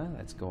 Erica,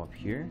 let's go up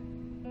here.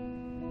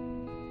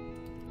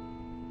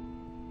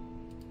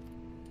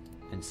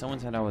 And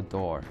someone's at our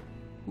door.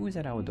 Who is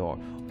at our door?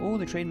 Oh,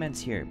 the trademan's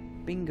here.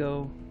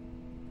 Bingo.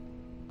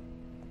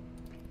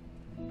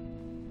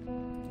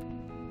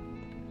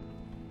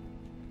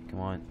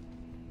 Come on.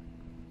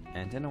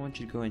 And then I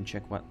want you to go and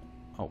check what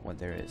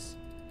there is.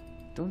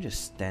 Don't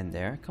just stand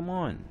there. Come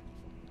on.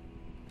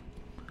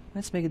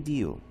 Let's make a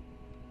deal.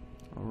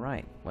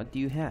 Alright, what do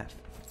you have?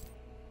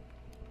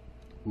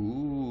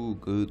 Ooh,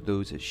 good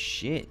loads of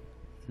shit.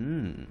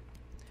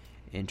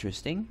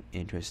 Interesting.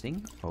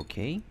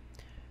 Okay.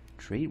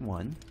 Trade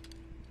 1.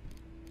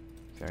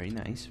 Very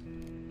nice.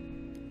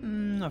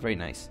 Not very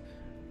nice.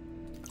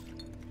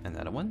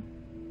 Another one?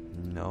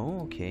 No,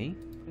 okay.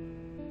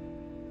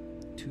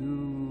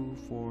 2,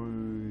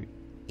 4,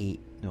 8.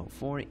 No,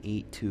 4,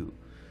 8, 2.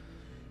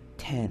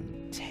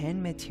 10.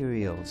 10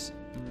 materials.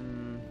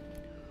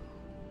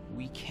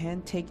 We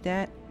can take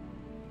that.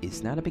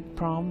 It's not a big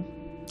problem.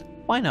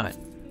 Why not?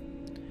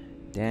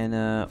 Then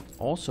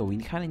also we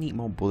kind of need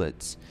more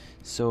bullets.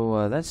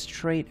 So let's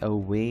trade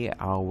away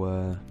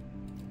our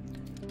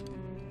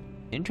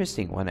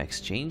interesting one.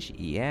 Exchange?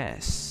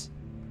 Yes.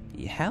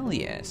 Hell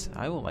yes.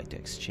 I would like to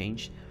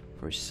exchange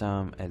for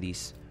some, at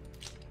least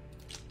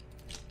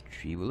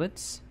 3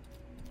 bullets.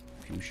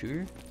 Few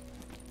sugar.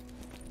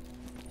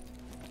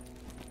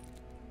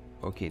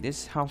 Okay, this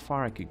is how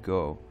far I could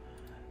go.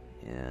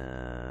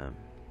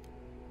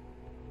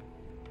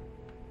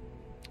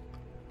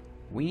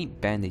 We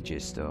need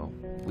bandages though.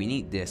 We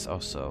need this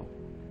also.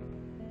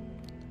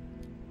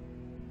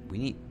 We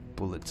need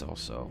bullets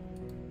also.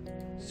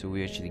 So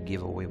we actually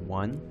give away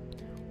 1.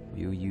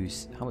 We'll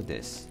use, how about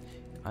this?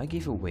 I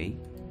give away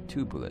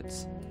 2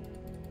 bullets.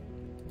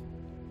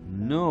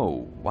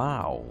 No,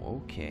 wow,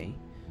 okay.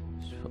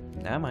 So,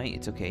 never mind,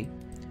 it's okay.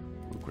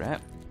 We'll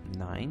grab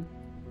 9.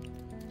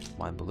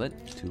 1 bullet,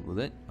 2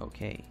 bullet,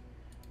 okay.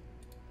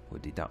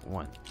 We'll deduct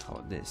 1. How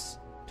about this?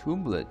 2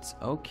 bullets,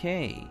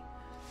 okay.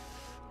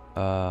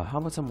 How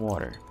about some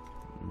water?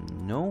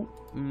 No,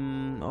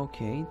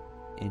 okay.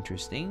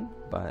 Interesting,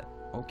 but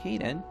okay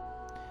then.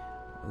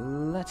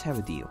 Let's have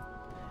a deal.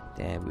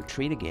 Then we'll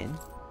trade again.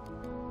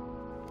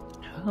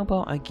 How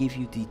about I give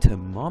you the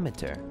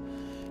thermometer,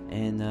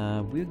 and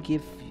you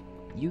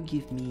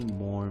give me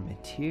more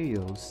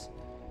materials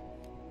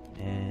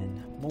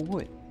and more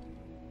wood.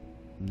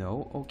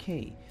 No,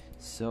 okay.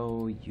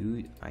 So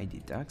I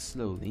deduct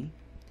slowly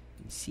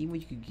and see what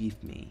you could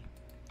give me.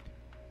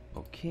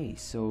 Okay,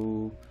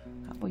 so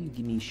how about you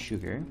give me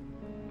sugar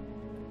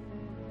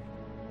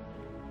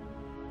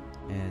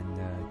and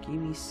give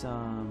me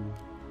some.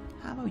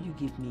 How about you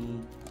give me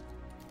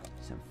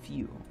some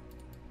fuel?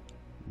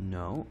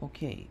 No,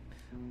 okay.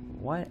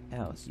 What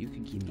else? You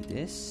can give me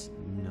this.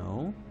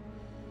 No.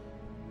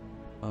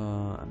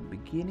 I'm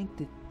beginning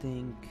to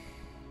think.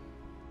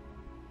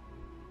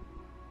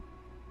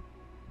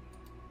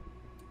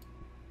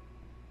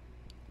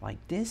 Like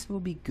this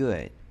will be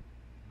good.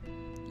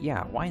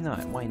 Yeah, why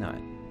not? Why not?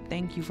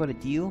 Thank you for the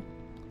deal.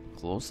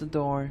 Close the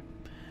door.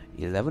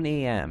 11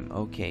 a.m.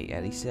 Okay,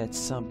 at least that's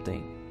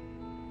something.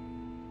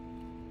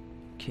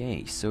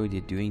 Okay, so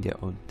they're doing their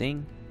own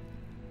thing.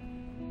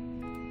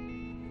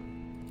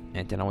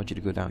 And then I want you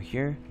to go down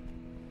here.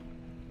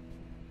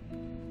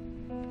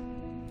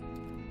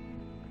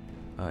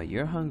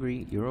 You're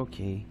hungry. You're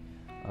okay.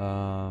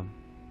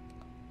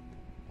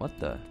 What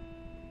the?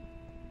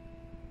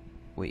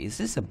 Wait, is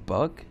this a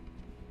bug?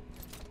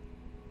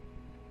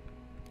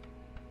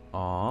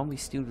 Aw, we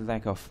still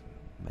lack of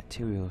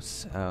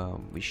materials.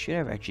 We should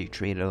have actually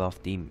traded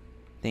off the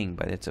thing,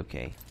 but it's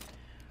okay.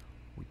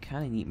 We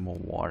kind of need more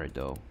water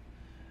though.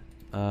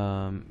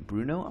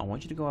 Bruno, I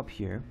want you to go up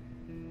here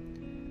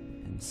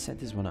and set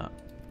this one up.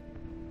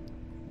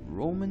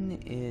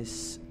 Roman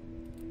is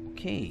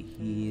okay.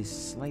 He is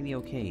slightly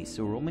okay.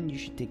 So Roman, you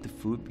should take the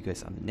food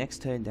because on the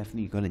next turn,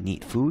 definitely you're gonna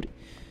need food.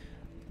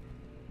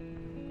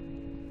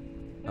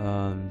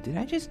 Did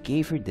I just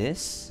give her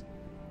this?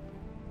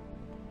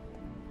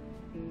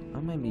 I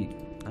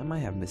might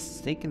have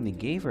mistakenly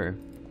gave her.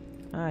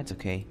 Ah, it's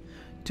okay.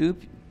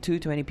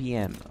 2:20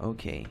 p.m.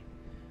 Okay.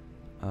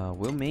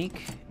 We'll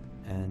make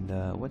and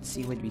let's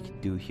see what we can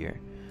do here.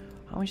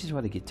 How much is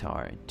for the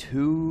guitar?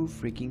 2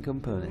 freaking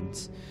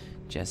components.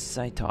 Just as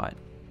I thought.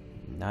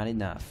 Not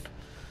enough.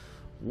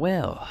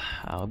 Well,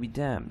 I'll be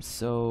damned.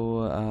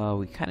 So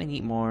we kind of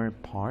need more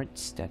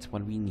parts. That's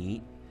what we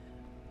need.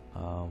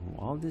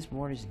 While this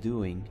war is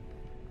doing,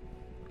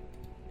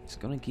 it's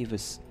gonna give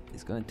us.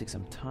 It's gonna take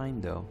some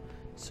time though.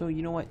 So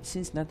you know what?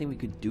 Since nothing we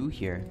could do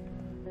here,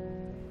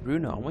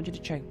 Bruno, I want you to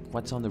check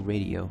what's on the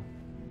radio.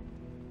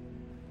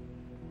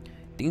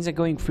 Things are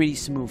going pretty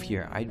smooth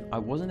here. I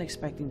wasn't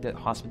expecting the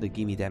hospital to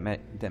give me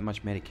that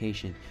much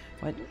medication,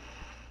 but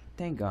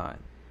thank God.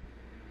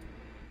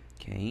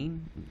 Okay,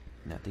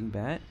 nothing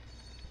bad.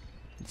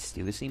 It's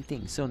still the same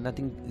thing. So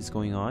nothing is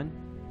going on,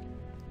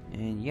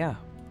 and yeah,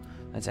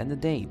 let's end the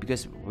day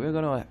because we're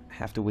gonna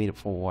have to wait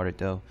for water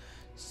though.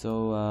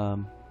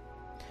 So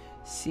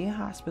CA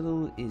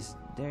Hospital is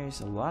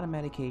there's a lot of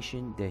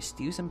medication. There's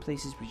still some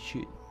places we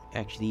should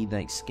actually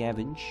like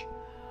scavenge.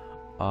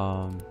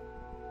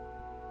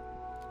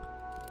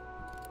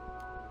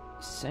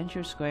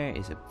 Central Square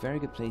is a very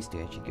good place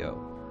to actually go.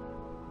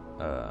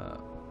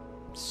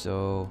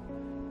 So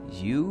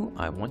you,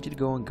 I want you to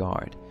go on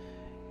guard.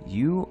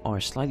 You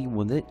are slightly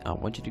wounded. I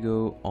want you to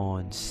go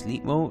on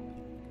sleep mode.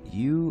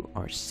 You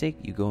are sick.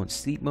 You go on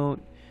sleep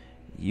mode.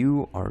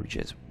 You are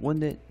just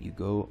wounded. You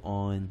go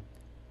on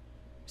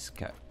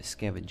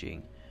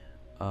scavenging.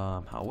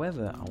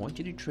 However, I want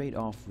you to trade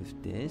off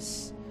with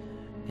this,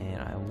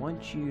 and I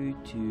want you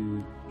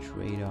to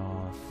trade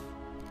off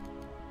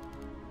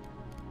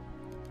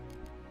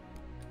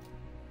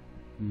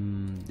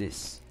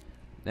this.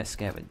 Let's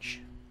scavenge.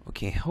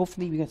 Okay,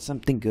 hopefully we got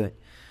something good.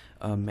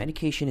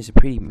 Medication is a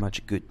pretty much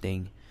a good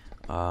thing.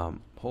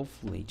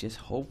 Hopefully, just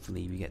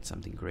hopefully we get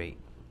something great.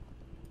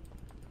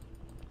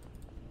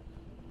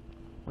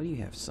 What do you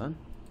have, son?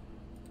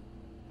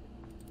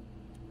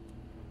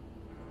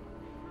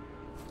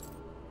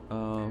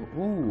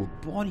 Oh,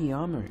 body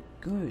armor.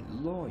 Good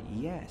lord,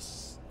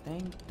 yes.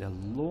 Thank the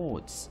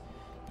lords.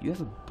 You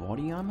have a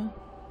body armor?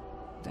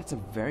 That's a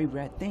very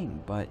rare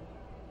thing, but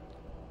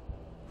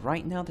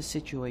right now the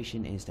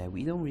situation is that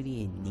we don't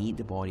really need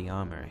the body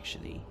armor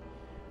actually.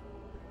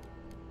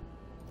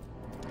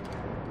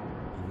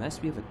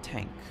 Unless we have a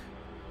tank.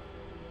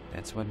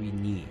 That's what we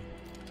need.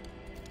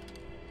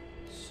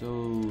 So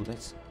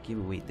let's give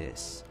away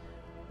this.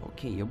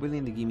 Okay, you're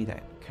willing to give me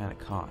that kind of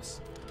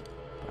cost,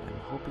 but I'm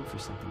hoping for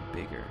something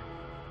bigger.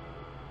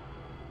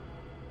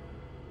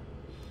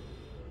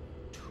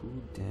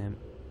 Too damn.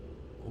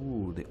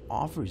 Oh, the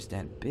offer is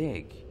that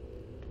big.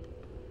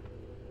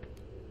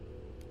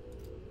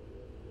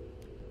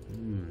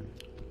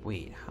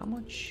 Wait, how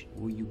much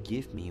will you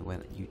give me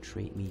when you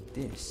trade me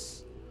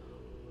this?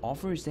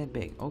 Offer is that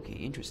big. Okay,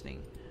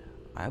 interesting.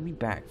 I'll be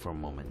back for a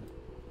moment.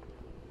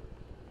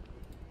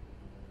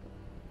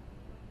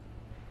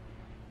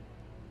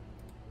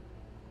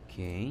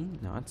 Okay,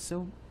 not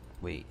so.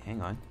 Wait,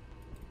 hang on.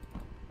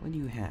 What do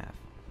you have?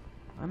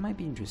 I might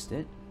be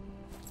interested.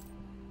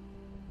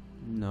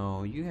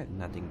 No, you have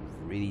nothing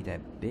really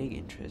that big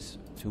interest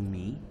to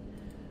me.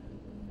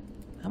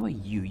 How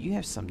about you? You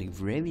have something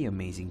really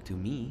amazing to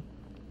me.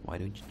 Why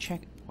don't you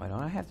check? Why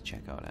don't I have to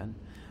check out then?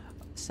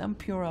 Some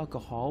pure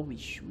alcohol,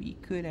 which we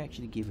could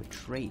actually give a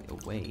trade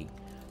away.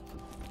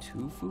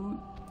 2 food?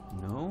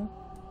 No.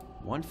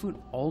 1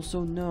 food?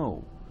 Also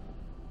no.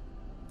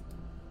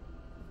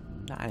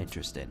 Not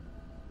interested.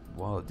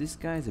 Wow, this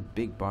guy is a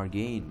big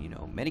bargain. You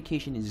know,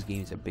 medication in this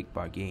game is a big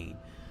bargain.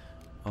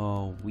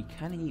 Oh, we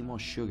kind of need more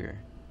sugar.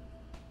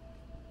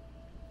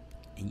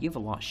 And you have a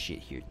lot of shit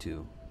here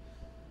too.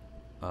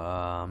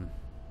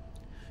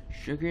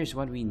 Sugar is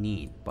what we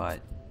need, but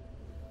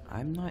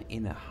I'm not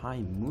in a high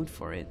mood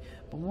for it.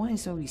 But why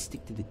don't we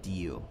stick to the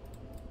deal?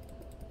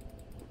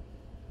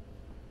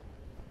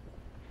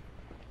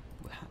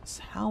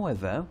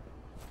 However,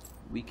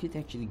 we could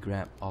actually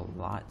grab a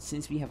lot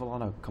since we have a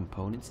lot of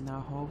components in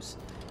our house.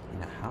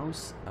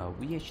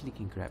 We actually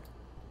can grab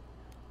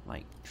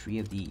like 3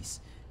 of these.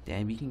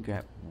 Then we can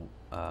grab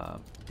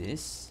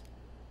this,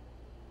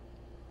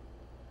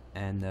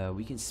 and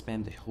we can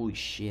spam the holy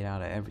shit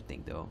out of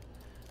everything though.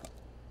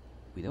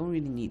 We don't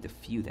really need the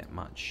fuel that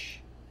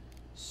much,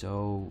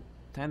 so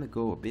time to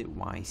go a bit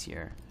wise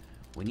here.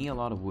 We need a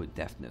lot of wood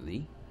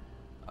definitely.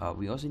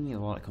 We also need a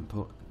lot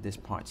of this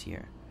parts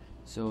here,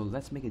 so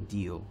let's make a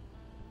deal.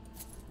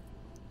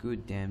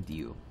 Good damn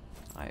deal.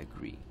 I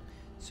agree.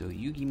 So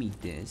you give me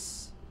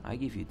this, I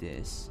give you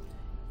this,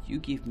 you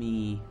give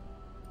me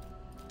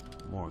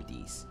more of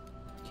these.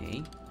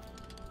 Okay,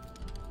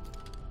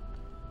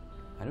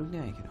 I don't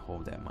think I can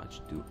hold that much,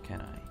 can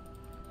I?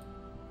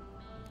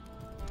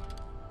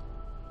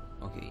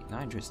 Okay,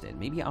 not interested.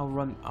 Maybe I'll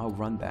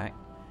run back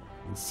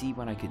and see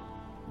what I could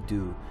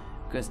do,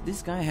 because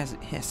this guy has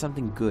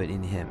something good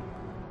in him.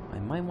 I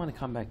might want to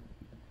come back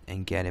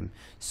and get him.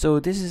 So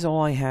this is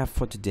all I have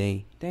for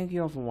today. Thank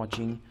you all for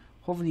watching.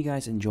 Hopefully you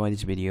guys enjoyed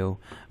this video.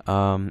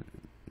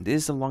 This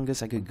is the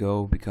longest I could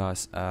go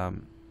because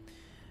of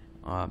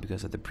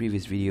the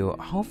previous video.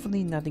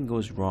 Hopefully nothing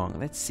goes wrong.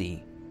 Let's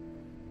see.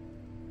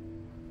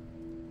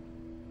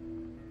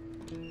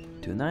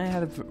 Tonight I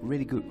had a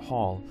really good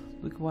haul.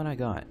 Look what I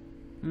got.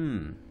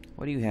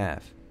 What do you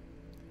have?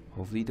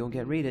 Hopefully you don't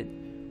get raided.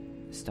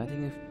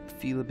 Starting to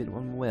feel a bit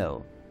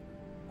unwell.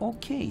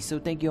 Okay, so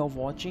thank you all for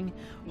watching.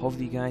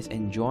 Hopefully you guys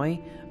enjoy.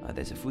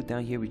 There's a food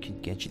down here we can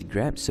get you to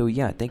grab. So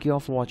yeah, thank you all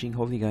for watching.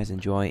 Hopefully you guys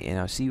enjoy, and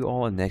I'll see you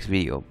all in the next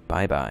video.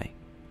 Bye bye.